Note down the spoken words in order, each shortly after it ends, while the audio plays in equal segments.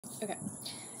Okay.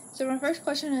 So my first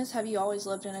question is, have you always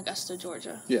lived in Augusta,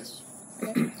 Georgia? Yes.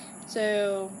 Okay.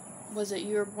 So, was it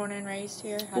you were born and raised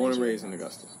here? Born and raised in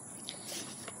Augusta.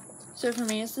 So for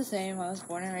me, it's the same. I was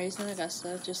born and raised in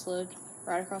Augusta. Just lived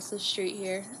right across the street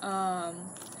here.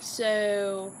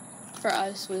 So for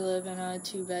us, we live in a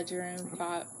two-story,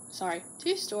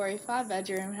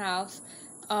 5-bedroom house.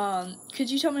 Could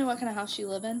you tell me what kind of house you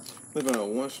live in? Live in a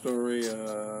 1-story,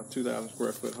 2,000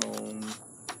 square foot home,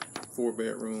 4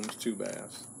 bedrooms, 2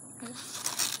 baths. Okay.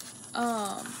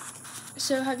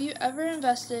 So have you ever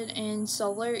invested in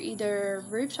solar, either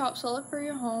rooftop solar for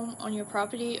your home, on your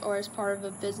property, or as part of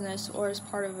a business, or as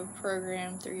part of a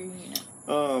program through your unit?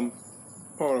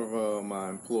 Part of my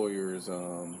employer's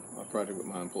a project with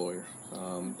my employer,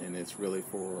 and it's really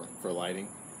for lighting,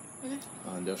 Okay.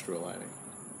 Industrial lighting.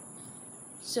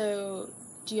 So,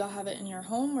 do y'all have it in your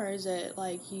home, or is it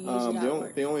like you use it at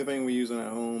work? The only thing we use in our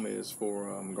home is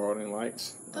for gardening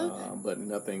lights, Okay. but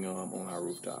nothing on our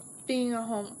rooftop. Being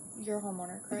you're a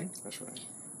homeowner, correct? Mm-hmm. That's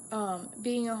right.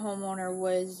 Being a homeowner,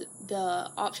 was the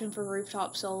option for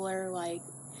rooftop solar like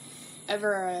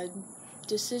ever a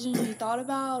decision you thought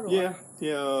about? Or?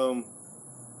 Yeah.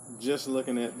 Just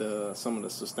looking at some of the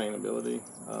sustainability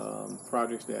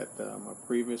projects that my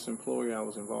previous employer I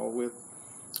was involved with.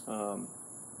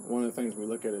 One of the things we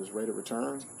look at is rate of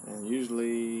return, and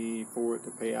usually for it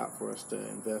to pay out for us to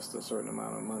invest a certain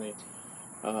amount of money,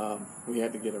 we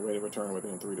had to get a rate of return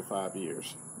within 3 to 5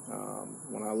 years.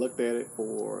 When I looked at it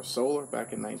for solar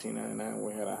back in 1999,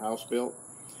 we had a house built.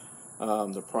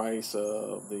 The price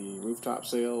of the rooftop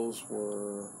sales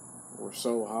were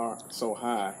so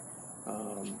high.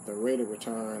 The rate of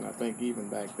return, I think even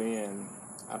back then,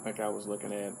 I was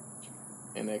looking at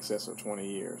in excess of 20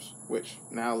 years, which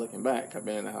now looking back, I've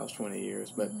been in the house 20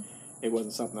 years, but it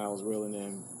wasn't something I was willing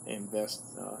to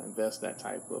invest that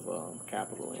type of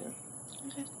capital in.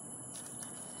 Okay.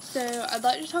 So I'd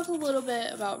like to talk a little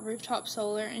bit about rooftop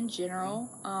solar in general.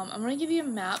 I'm going to give you a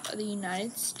map of the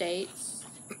United States.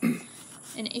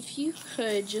 And if you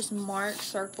could just mark,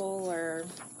 circle, or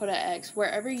put an X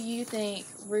wherever you think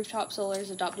rooftop solar is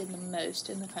adopted the most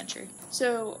in the country.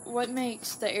 So what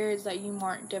makes the areas that you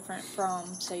mark different from,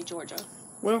 say, Georgia?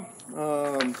 Well, you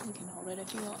can hold it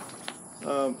if you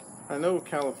want. I know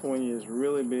California is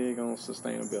really big on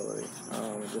sustainability.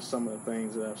 Just some of the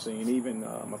things that I've seen. Even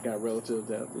I've got relatives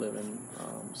that live in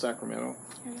Sacramento,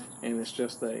 and it's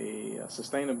just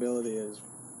sustainability is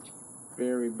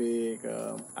very big,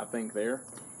 I think, there.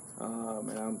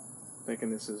 And I'm thinking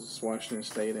this is Washington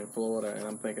State and Florida, and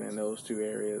I'm thinking in those two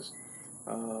areas.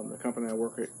 The company I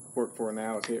work for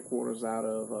now is headquarters out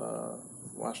of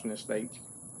Washington State,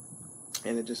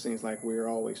 and it just seems like we're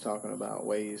always talking about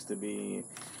ways to be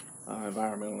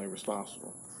environmentally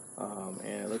responsible.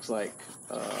 And it looks like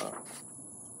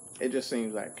it just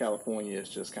seems like California is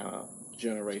just kind of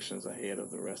generations ahead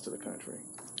of the rest of the country.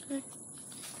 Okay.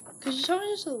 Could you tell me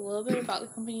just a little bit about the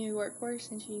company you work for,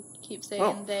 since you keep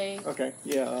saying they... Okay,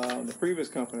 yeah. The previous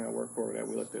company I worked for that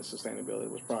we looked at sustainability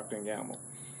was Procter & Gamble.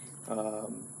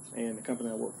 And the company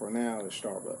I work for now is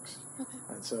Starbucks. Okay.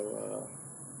 And so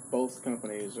both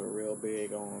companies are real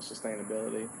big on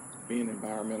sustainability, being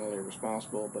environmentally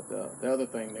responsible. But the other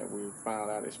thing that we found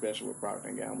out, especially with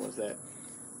Procter & Gamble, is that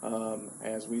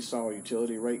as we saw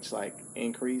utility rates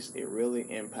increase, it really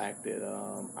impacted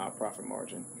our profit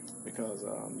margin, because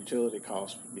utility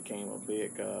costs became a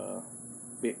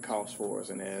big cost for us.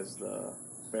 And as the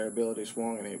variability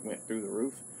swung and it went through the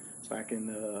roof back in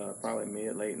the probably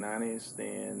late 90s,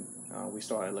 then we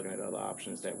started looking at other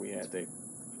options that we had to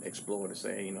explore to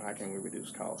say, how can we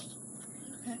reduce costs.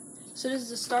 Okay. So does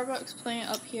the Starbucks plant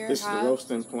up here This is the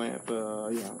roasting plant,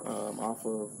 off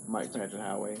of Mike Paget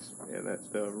Highway. Yeah, that's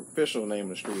the official name of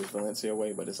the street is Valencia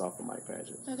Way, but it's off of Mike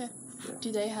Paget. Okay. Yeah.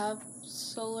 Do they have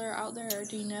solar out there, or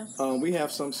do you know? We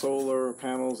have some solar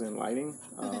panels and lighting,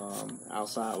 okay.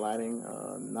 Outside lighting.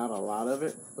 Not a lot of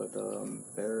it, but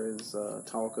there is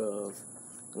talk of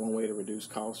one way to reduce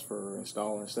costs for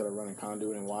installing, instead of running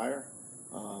conduit and wire.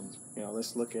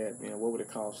 Let's look at, what would it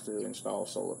cost to install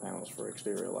solar panels for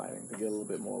exterior lighting to get a little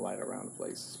bit more light around the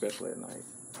place, especially at night.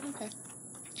 Okay.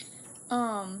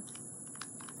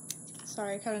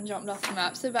 Sorry, I kind of jumped off the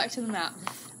map. So back to the map.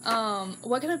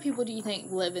 What kind of people do you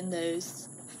think live in those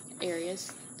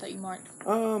areas that you marked?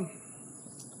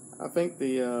 I think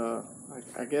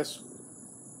I guess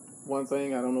one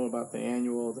thing, I don't know about the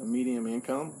medium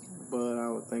income, but I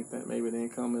would think that maybe the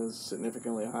income is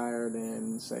significantly higher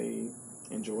than, say,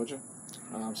 in Georgia.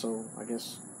 So I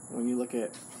guess when you look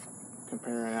at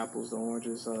comparing apples to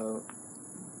oranges,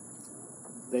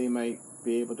 they might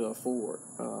be able to afford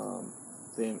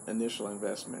the initial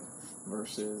investment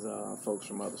versus folks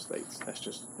from other states. That's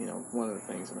just, one of the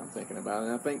things that I'm thinking about.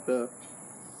 And I think the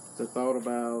thought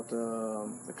about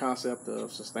the concept of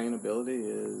sustainability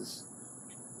is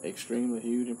extremely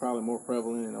huge and probably more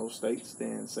prevalent in those states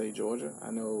than, say, Georgia. I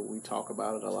know we talk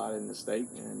about it a lot in the state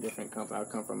and different companies.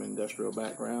 I come from an industrial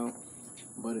background,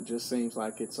 but it just seems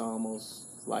like it's almost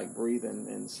like breathing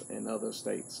in other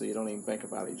states. So you don't even think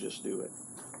about it, you just do it.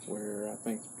 Where I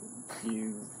think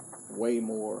you way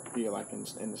more here, like in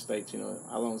the States,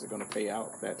 how long is it going to pay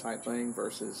out, that type thing,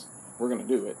 versus we're going to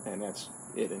do it, and that's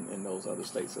it in those other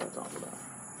states that I talked about.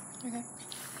 Okay.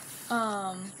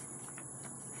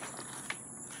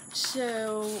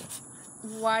 So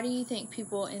why do you think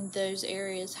people in those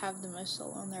areas have the most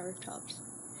solar on their rooftops?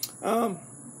 I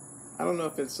don't know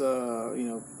if it's,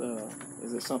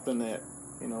 is it something that,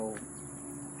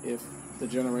 if the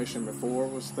generation before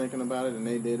was thinking about it and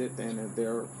they did it, then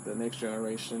the next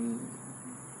generation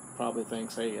probably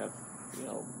thinks, hey,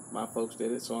 my folks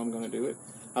did it, so I'm going to do it.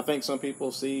 I think some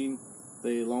people see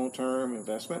the long-term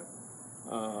investment,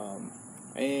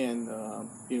 and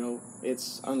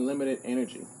it's unlimited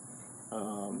energy.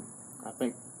 I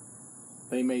think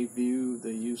they may view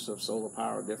the use of solar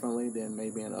power differently than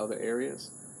maybe in other areas,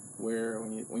 where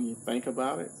when you think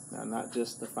about it, not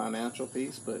just the financial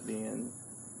piece, but being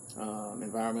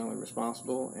environmentally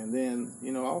responsible, and then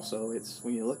also it's,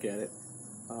 when you look at it,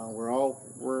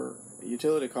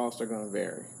 utility costs are going to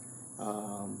vary,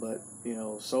 but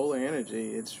solar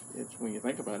energy, it's when you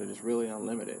think about it, it's really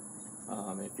unlimited.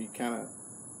 If you kind of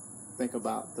think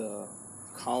about the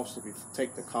cost, if you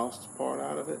take the cost part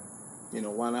out of it,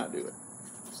 why not do it?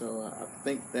 So I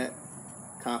think that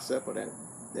concept, or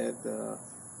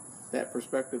that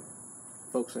perspective,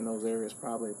 folks in those areas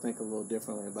probably think a little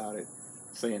differently about it,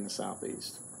 say in the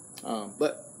Southeast.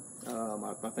 But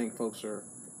I think folks are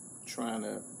trying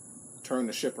to turn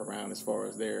the ship around as far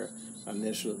as their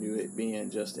initial view, it being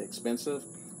just expensive,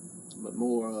 but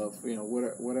more of,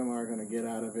 what am I going to get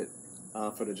out of it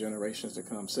for the generations to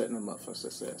come, setting them up for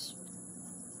success.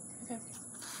 Okay.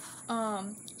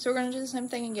 So we're going to do the same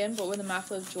thing again, but with a map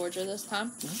of Georgia this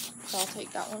time. Mm-hmm. So I'll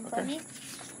take that one from you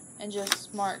and just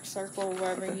circle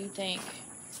wherever you think.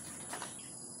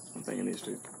 I'm thinking these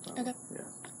two. Okay. Yeah.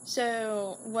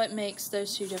 So what makes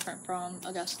those two different from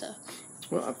Augusta?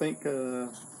 Well, I think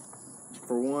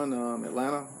for one,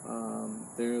 Atlanta, I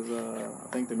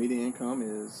think the median income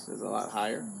is a lot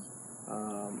higher.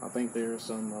 I think there's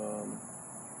a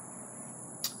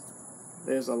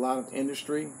lot of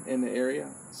industry in the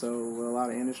area. So with a lot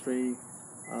of industry,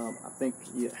 I think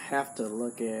you have to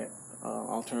look at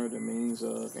alternative means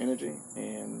of energy,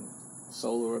 and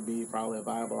solar would be probably a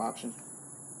viable option.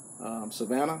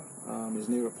 Savannah is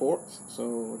near the ports,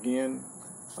 so again,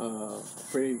 a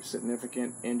pretty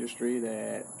significant industry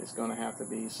that is going to have to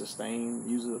be sustained.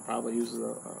 Probably uses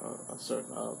a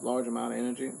large amount of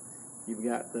energy. You've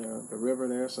got the river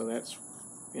there, so that's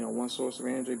one source of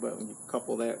energy. But when you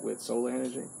couple that with solar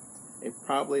energy, it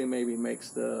probably maybe makes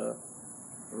the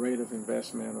rate of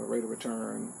investment or rate of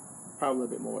return probably a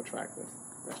bit more attractive.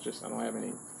 That's just, I don't have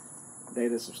any data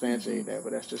to substantiate that,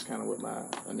 but that's just kind of what my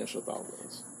initial thought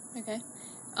was. Okay.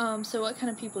 So what kind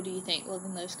of people do you think live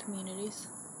in those communities?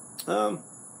 I'm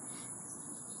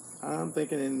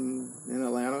thinking in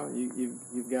Atlanta,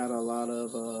 you've got a lot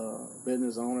of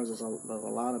business owners. There's a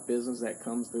lot of business that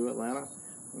comes through Atlanta.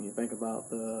 When you think about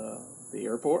the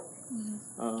airport,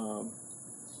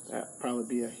 that probably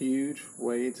be a huge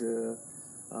way to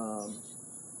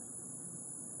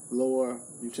lower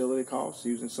utility costs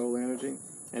using solar energy.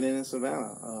 And then in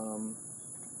Savannah,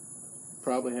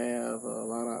 probably have a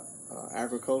lot of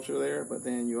agriculture there, but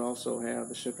then you also have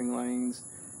the shipping lanes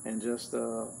and just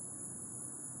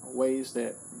ways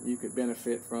that you could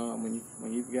benefit from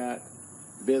when you've got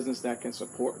business that can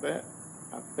support that.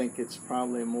 I think it's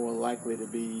probably more likely to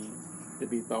be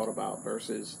thought about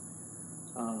versus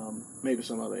maybe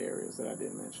some other areas that I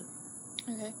didn't mention.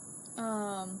 Okay.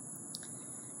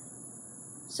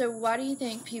 So why do you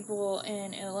think people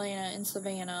in Atlanta and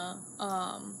Savannah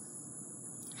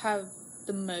have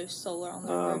the most solar on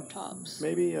their rooftops?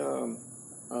 Maybe a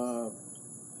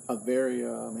very,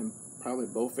 in probably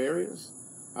both areas.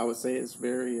 I would say it's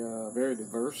very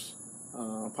diverse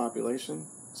population.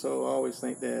 So I always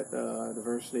think that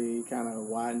diversity kind of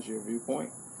widens your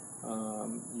viewpoint.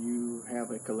 You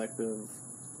have a collective,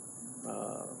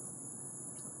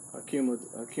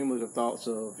 accumulative thoughts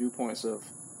of viewpoints of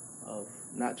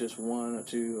not just one or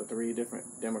two or three different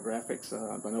demographics.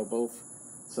 I know both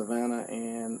Savannah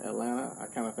and Atlanta, I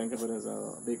kind of think of it as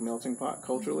a big melting pot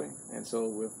culturally. And so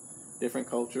with different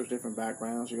cultures, different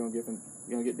backgrounds, you're gonna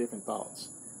get different thoughts.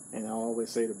 And I always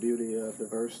say the beauty of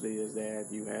diversity is that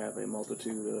you have a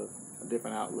multitude of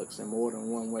different outlooks and more than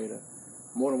one way to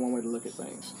look at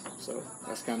things. So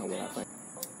that's kind of what I think.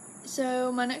 So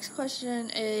my next question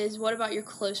is, what about your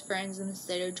close friends in the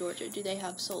state of Georgia? Do they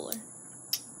have solar?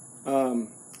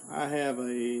 I have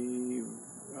a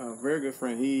very good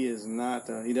friend. He is not.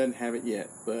 He doesn't have it yet,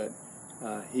 but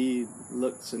he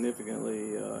looked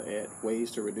significantly at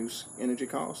ways to reduce energy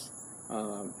costs.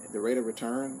 The rate of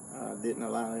return didn't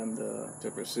allow him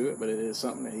to pursue it, but it is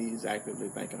something that he's actively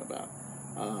thinking about.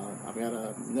 I've got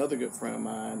another good friend of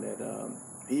mine that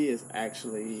he is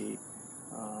actually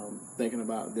thinking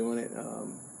about doing it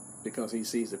because he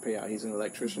sees the payout. He's an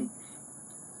electrician,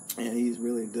 and he's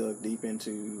really dug deep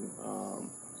into,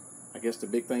 I guess the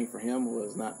big thing for him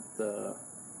was not the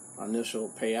initial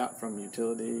payout from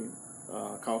utility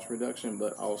cost reduction,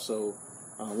 but also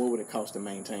what would it cost to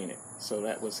maintain it. So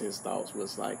that was his thoughts,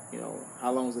 was like,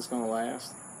 how long is this going to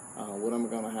last? What am I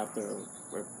going to have to,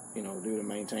 do to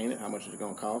maintain it? How much is it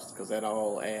going to cost? Because that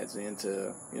all adds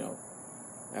into,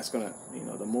 that's going to,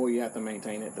 the more you have to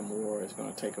maintain it, the more it's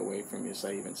going to take away from your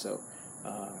savings. So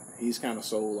he's kind of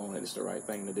sold on it. It's the right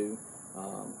thing to do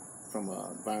from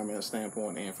an environmental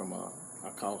standpoint and from a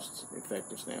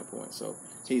cost-effective standpoint. So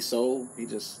he's sold. He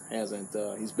just hasn't.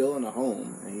 He's building a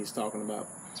home, and he's talking about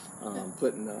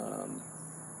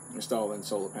installing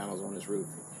solar panels on his roof.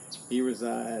 He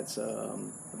resides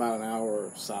about an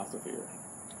hour south of here.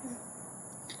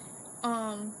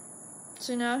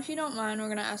 So now, if you don't mind, we're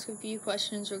going to ask a few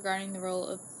questions regarding the role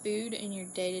of food in your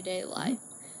day-to-day life.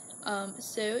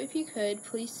 So if you could,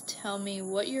 please tell me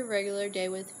what your regular day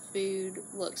with food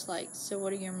looks like. So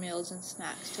what do your meals and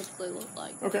snacks typically look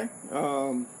like? Okay.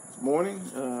 Morning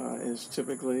is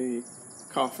typically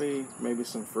coffee, maybe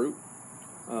some fruit,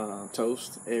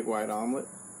 toast, egg white omelet.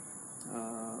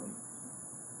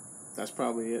 That's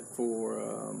probably it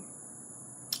for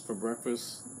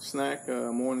breakfast. Snack,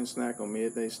 morning snack or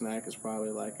midday snack is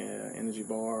probably like an energy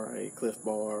bar, a Cliff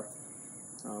bar,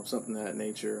 something of that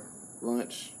nature.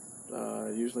 Lunch,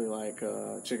 usually like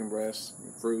chicken breast,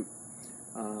 fruit,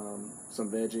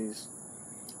 some veggies.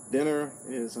 Dinner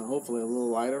is hopefully a little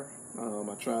lighter.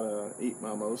 I try to eat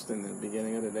my most in the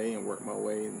beginning of the day and work my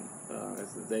way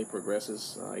as the day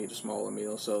progresses. I eat a smaller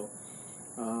meal. So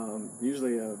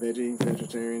usually a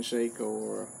vegetarian shake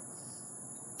or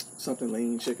something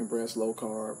lean, chicken breast, low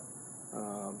carb.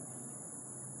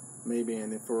 Maybe,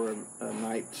 and for a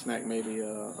night snack, maybe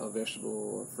a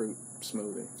vegetable or fruit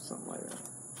smoothie, something like that.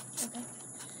 Okay.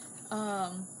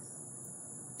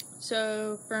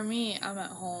 So for me, I'm at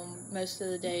home most of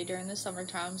the day during the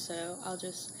summertime, so I'll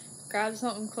just grab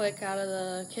something quick out of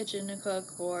the kitchen to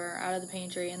cook or out of the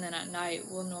pantry, and then at night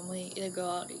we'll normally either go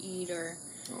out to eat or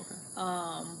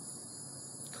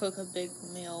cook a big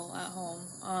meal at home.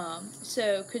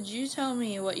 So could you tell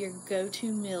me what your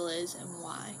go-to meal is and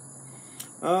why?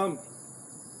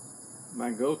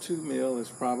 My go-to meal is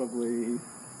probably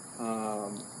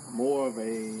more of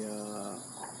a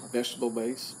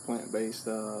vegetable-based, plant-based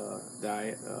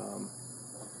diet.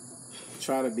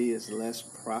 Try to be as less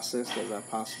processed as I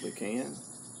possibly can.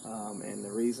 And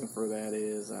the reason for that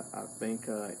is I think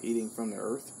eating from the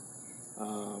earth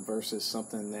versus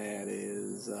something that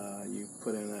is you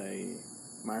put in a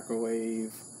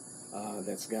microwave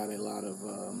that's got a lot of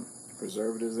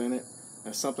preservatives in it.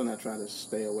 That's something I try to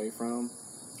stay away from.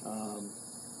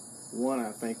 One,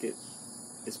 I think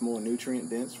it's more nutrient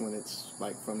dense when it's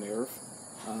like from the earth,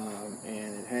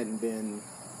 and it hadn't been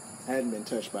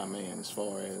touched by man as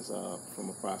far as from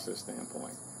a process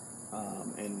standpoint.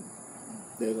 And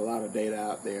there's a lot of data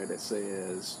out there that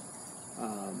says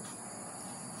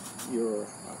your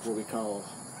what we call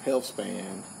health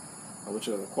span, which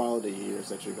are the quality years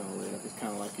that you're going to live. It's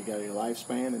kind of like you got your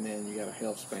lifespan and then you got a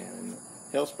health span. And the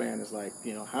health span is like,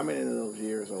 how many of those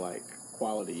years are like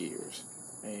quality years?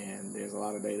 And there's a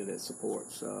lot of data that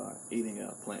supports eating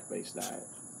a plant-based diet.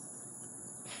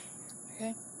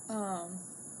 Okay.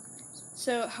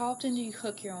 So how often do you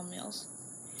cook your own meals?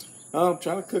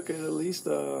 Try to cook it at least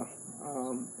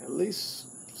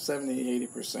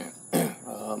 70-80%.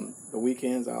 The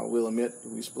weekends, I will admit,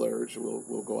 we splurge.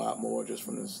 We'll go out more just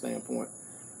from the standpoint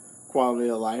quality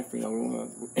of life. We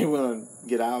want to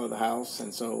get out of the house,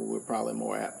 and so we're probably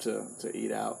more apt to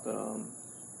eat out.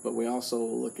 But we also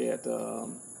look at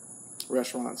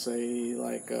restaurants, say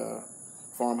like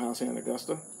Farmhouse here in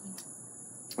Augusta,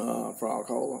 for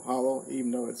alcohol hollow,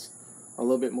 even though it's a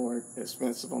little bit more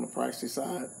expensive on the pricey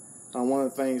side. One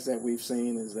of the things that we've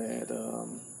seen is that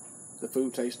the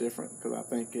food tastes different because I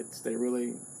think they're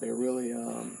really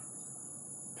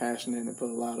passionate and put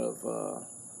a lot of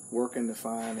work into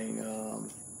finding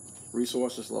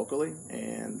resources locally,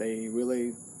 and they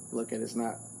really look at it's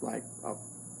not like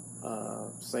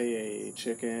say a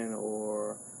chicken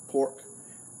or pork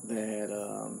that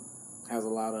has a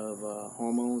lot of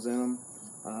hormones in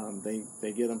them.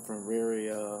 They get them from very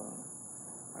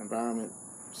environment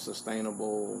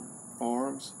sustainable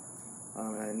farms,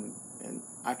 and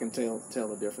I can tell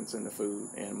the difference in the food,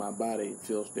 and my body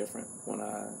feels different when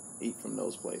I eat from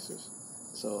those places.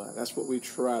 So that's what we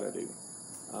try to do.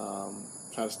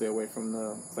 Try to stay away from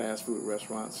the fast food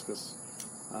restaurants, because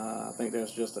I think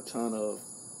there's just a ton of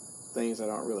things that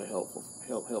aren't really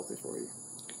healthy for you.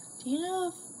 Do you know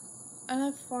if I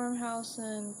know Farmhouse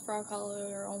and Frog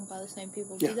Hollow are owned by the same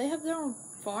people? Yeah. Do they have their own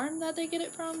farm that they get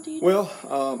it from? Do you know? Well,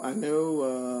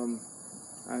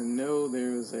 I know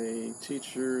there's a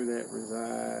teacher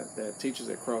that teaches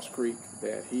at Cross Creek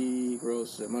that he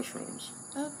grows the mushrooms.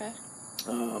 Okay.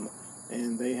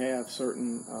 And they have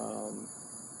certain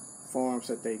farms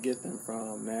that they get them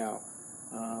from now.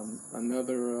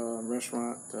 Another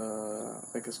restaurant, I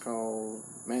think it's called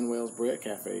Manuel's Bread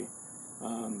Cafe.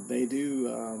 They do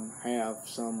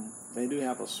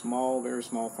have a small, very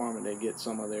small farm, and they get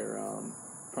some of their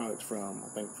products from. I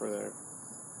think for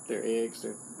their eggs,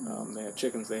 they have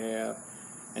chickens they have,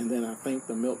 and then I think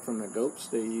the milk from the goats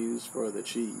they use for the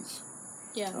cheese.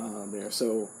 Yeah. There,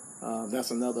 so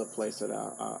that's another place that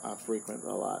I frequent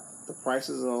a lot. The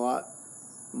prices are a lot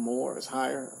more. It's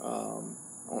higher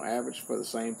on average for the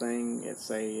same thing. It's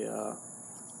a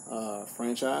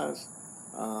franchise,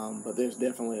 but there's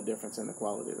definitely a difference in the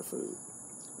quality of the food.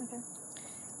 Okay.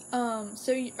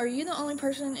 So are you the only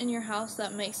person in your house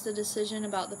that makes the decision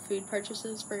about the food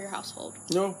purchases for your household?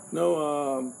 No.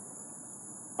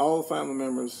 All the family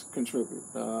members contribute.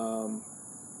 It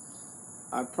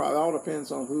all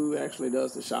depends on who actually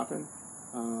does the shopping.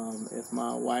 If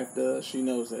my wife does, she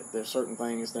knows that there's certain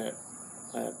things that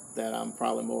I'm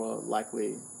probably more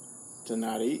likely to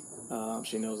not eat.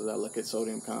 She knows that I look at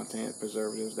sodium content,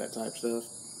 preservatives, that type of stuff.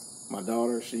 My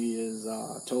daughter, she is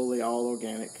totally all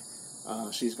organic.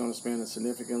 She's going to spend a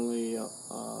significantly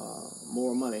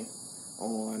more money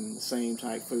on the same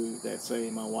type food that, say,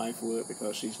 my wife would,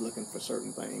 because she's looking for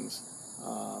certain things.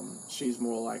 She's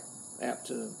more apt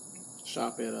to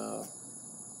shop at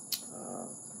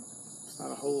it's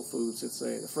not a Whole Foods, it's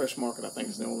the Fresh Market. I think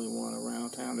is the only one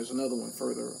around town. There's another one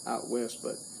further out west,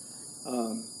 but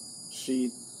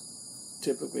she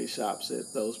typically shops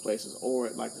at those places, or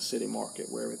at the city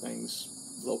market where everything's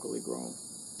locally grown.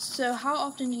 So how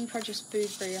often do you purchase food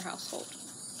for your household?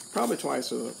 Probably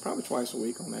twice a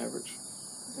week on average.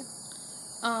 Okay.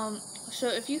 So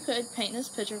if you could paint this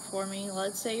picture for me,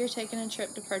 let's say you're taking a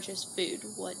trip to purchase food.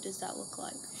 What does that look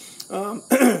like?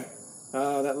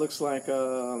 That looks like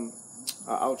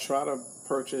I'll try to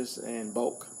purchase in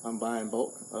bulk. I'm buying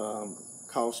bulk.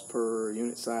 Cost per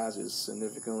unit size is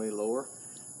significantly lower,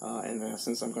 and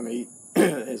since I'm going to eat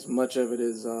as much of it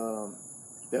as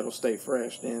that'll stay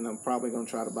fresh, then I'm probably going to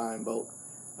try to buy in bulk.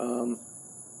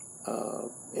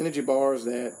 Energy bars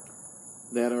that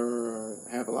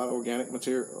have a lot of organic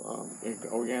material,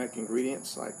 organic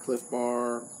ingredients, like Cliff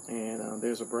Bar, and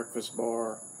there's another breakfast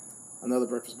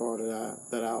bar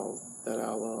that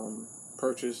I'll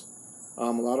purchase.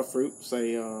 A lot of fruit,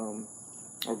 say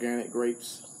organic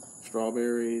grapes,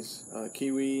 strawberries,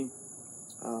 kiwi,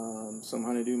 some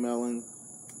honeydew melon,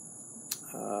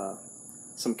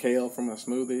 some kale for my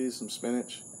smoothies, some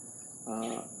spinach,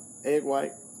 egg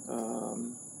white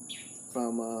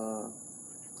from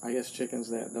I guess chickens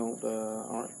that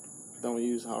don't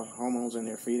use hormones in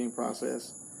their feeding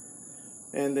process,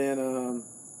 and then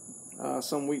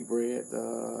some wheat bread.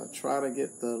 Try to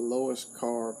get the lowest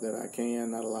carb that I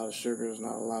can. Not a lot of sugars,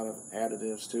 not a lot of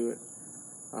additives to it,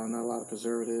 not a lot of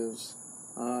preservatives,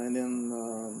 and then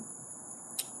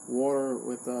water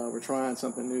with. We're trying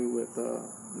something new with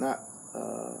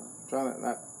trying to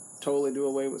not totally do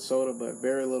away with soda, but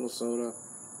very little soda.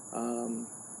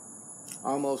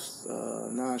 Almost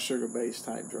non-sugar based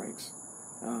type drinks,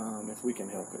 if we can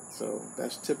help it. So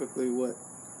that's typically what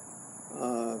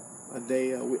a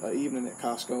day, an evening at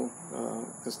Costco,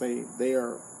 because they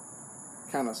are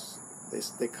kind of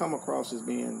they come across as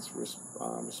being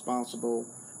responsible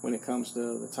when it comes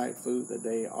to the type food that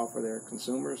they offer their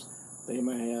consumers. They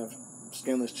may have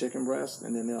skinless chicken breasts,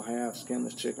 and then they'll have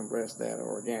skinless chicken breasts that are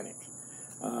organic.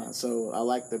 So I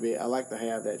like to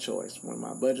have that choice. When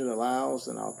my budget allows,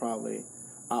 then I'll probably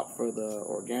opt for the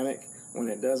organic. When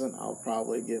it doesn't, I'll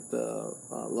probably get the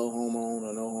low hormone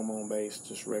or no hormone based,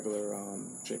 just regular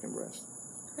chicken breast.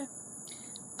 Okay.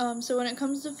 So when it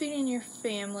comes to feeding your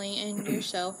family and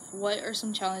yourself, what are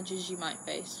some challenges you might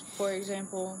face? For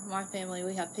example, my family,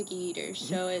 we have picky eaters,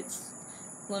 so it's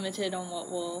limited on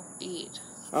what we'll eat?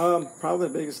 Probably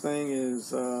the biggest thing is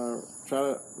try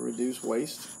to reduce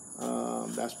waste.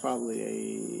 That's probably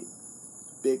a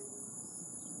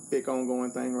big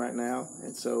ongoing thing right now.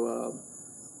 And so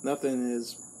nothing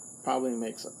is probably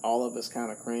makes all of us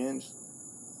kind of cringe,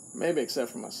 maybe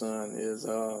except for my son, is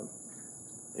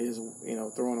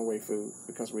throwing away food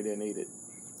because we didn't eat it.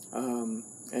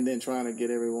 And then trying to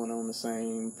get everyone on the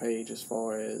same page as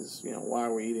far as, why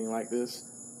are we eating like this?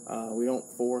 We don't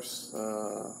force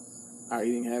our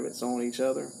eating habits on each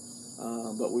other,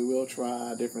 but we will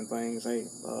try different things. Hey,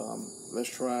 let's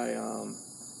try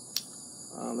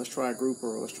grouper,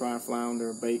 let's try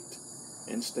flounder baked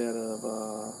instead of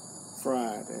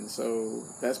fried. And so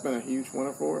that's been a huge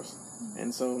winner for us.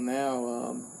 And so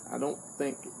now I don't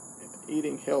think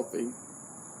eating healthy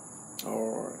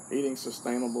or eating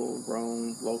sustainable,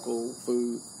 grown, local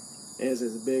food is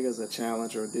as big as a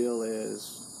challenge or deal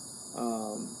as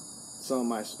some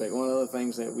might expect. One of the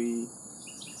things that we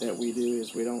do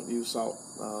is we don't use salt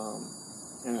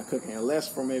in our cooking, unless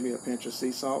for maybe a pinch of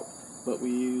sea salt, but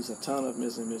we use a ton of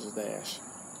Ms. and Mrs. Dash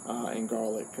and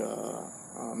garlic,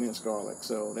 minced garlic.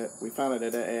 So that we found out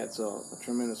that adds a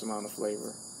tremendous amount of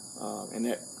flavor, and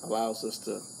that allows us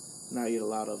to not eat a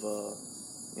lot of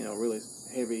really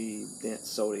heavy, dense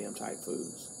sodium type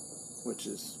foods, which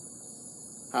is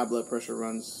high blood pressure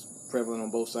runs prevalent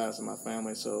on both sides of my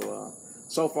family. So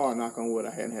so far, knock on wood,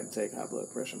 I hadn't had to take high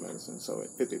blood pressure medicine. So at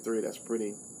 53, that's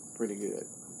pretty good,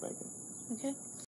 I'm thinking. Okay.